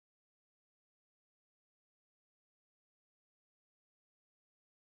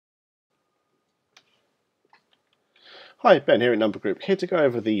Hi, Ben here at Numbergroup, here to go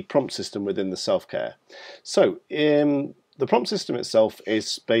over the prompt system within the Selfcare. So, the prompt system itself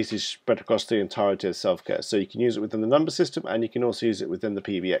is basically spread across the entirety of Selfcare, so you can use it within the number system and you can also use it within the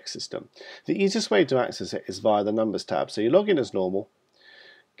PBX system. The easiest way to access it is via the Numbers tab. So you log in as normal,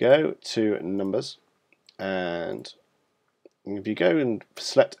 go to Numbers, and if you go and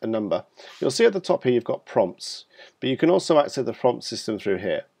select a number, you'll see at the top here you've got prompts, but you can also access the prompt system through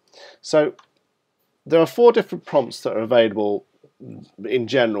here. So there are 4 different prompts that are available in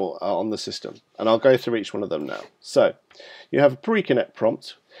general on the system, and I'll go through each one of them now. So you have a pre-connect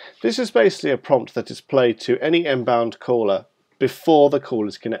prompt. This is basically a prompt that is played to any inbound caller before the call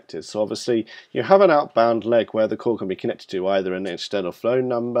is connected. So obviously you have an outbound leg where the call can be connected to either an external phone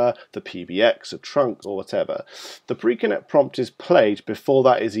number, the PBX, a trunk, or whatever. The pre-connect prompt is played before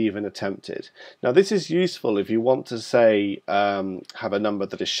that is even attempted. Now this is useful if you want to say have a number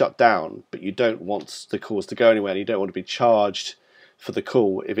that is shut down, but you don't want the calls to go anywhere and you don't want to be charged for the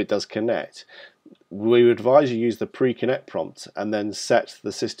call if it does connect. We would advise you use the pre-connect prompt and then set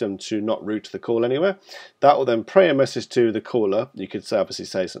the system to not route the call anywhere. That will then play a message to the caller. You could obviously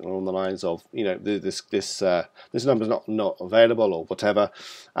say something along the lines of, you know, this number's not available or whatever,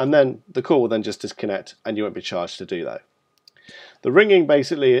 and then the call will then just disconnect and you won't be charged to do that. The ringing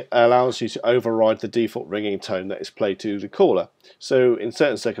basically allows you to override the default ringing tone that is played to the caller. So in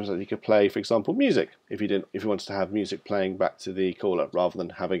certain circumstances you could play, for example, music if you wanted to have music playing back to the caller rather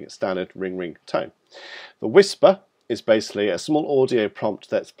than having a standard ring tone. The whisper is basically a small audio prompt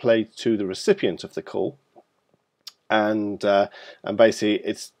that's played to the recipient of the call, and basically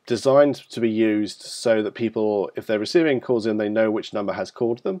it's designed to be used so that people, if they're receiving calls in, they know which number has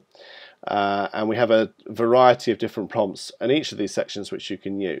called them. And we have a variety of different prompts in each of these sections which you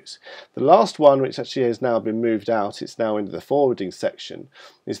can use. The last one, which actually has now been moved out, it's now into the forwarding section,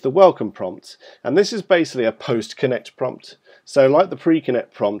 is the welcome prompt, and this is basically a post-connect prompt. So like the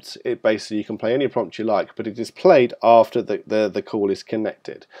pre-connect prompt, it basically you can play any prompt you like, but it is played after the call is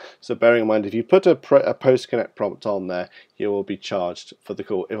connected. So bearing in mind, if you put a post-connect prompt on there, you will be charged for the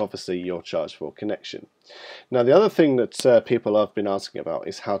call, if obviously you're charged for connection. Now the other thing that people have been asking about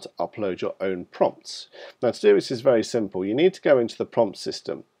is how to upload your own prompts. Now to do this is very simple. You need to go into the prompt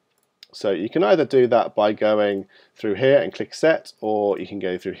system. So you can either do that by going through here and click set, or you can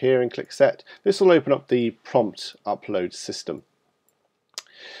go through here and click set. This will open up the prompt upload system.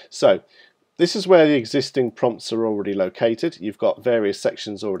 So this is where the existing prompts are already located. You've got various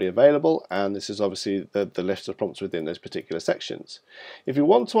sections already available, and this is obviously the list of prompts within those particular sections. If you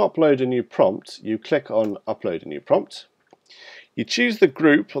want to upload a new prompt, you click on upload a new prompt. You choose the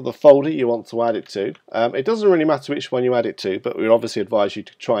group or the folder you want to add it to. It doesn't really matter which one you add it to, but we obviously advise you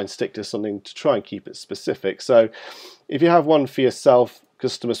to try and stick to something to try and keep it specific. So if you have one for yourself,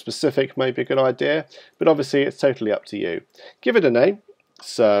 customer specific may be a good idea, but obviously it's totally up to you. Give it a name,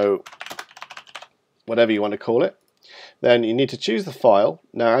 so whatever you want to call it. Then you need to choose the file.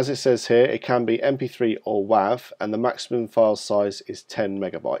 Now as it says here, it can be MP3 or WAV, and the maximum file size is 10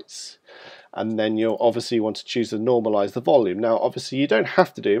 megabytes. And then you'll obviously want to choose to normalize the volume. Now obviously you don't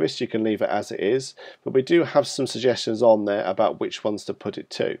have to do this, you can leave it as it is, but we do have some suggestions on there about which ones to put it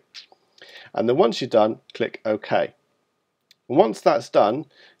to. And then once you're done, click OK. And once that's done,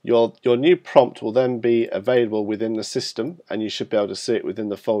 your new prompt will then be available within the system, and you should be able to see it within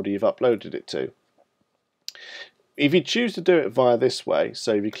the folder you've uploaded it to. If you choose to do it via this way,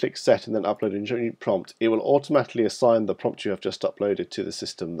 so if you click set and then upload a new prompt, it will automatically assign the prompt you have just uploaded to the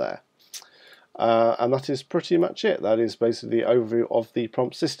system there. And that is pretty much it. That is basically the overview of the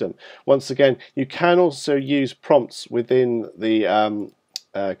prompt system. Once again, you can also use prompts within the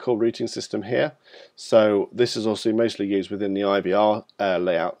call routing system here. So this is also mostly used within the IVR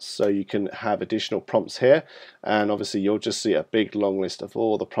layouts. So you can have additional prompts here, and obviously you'll just see a big long list of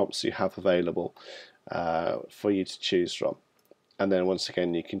all the prompts you have available for you to choose from. And then once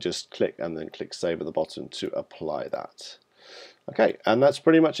again you can just click and then click save at the bottom to apply that. Okay, and that's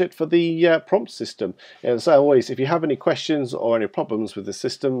pretty much it for the prompt system. As always, if you have any questions or any problems with the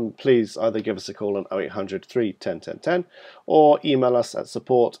system, please either give us a call on 0800 310 1010 or email us at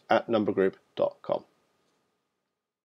support@numbergroup.com.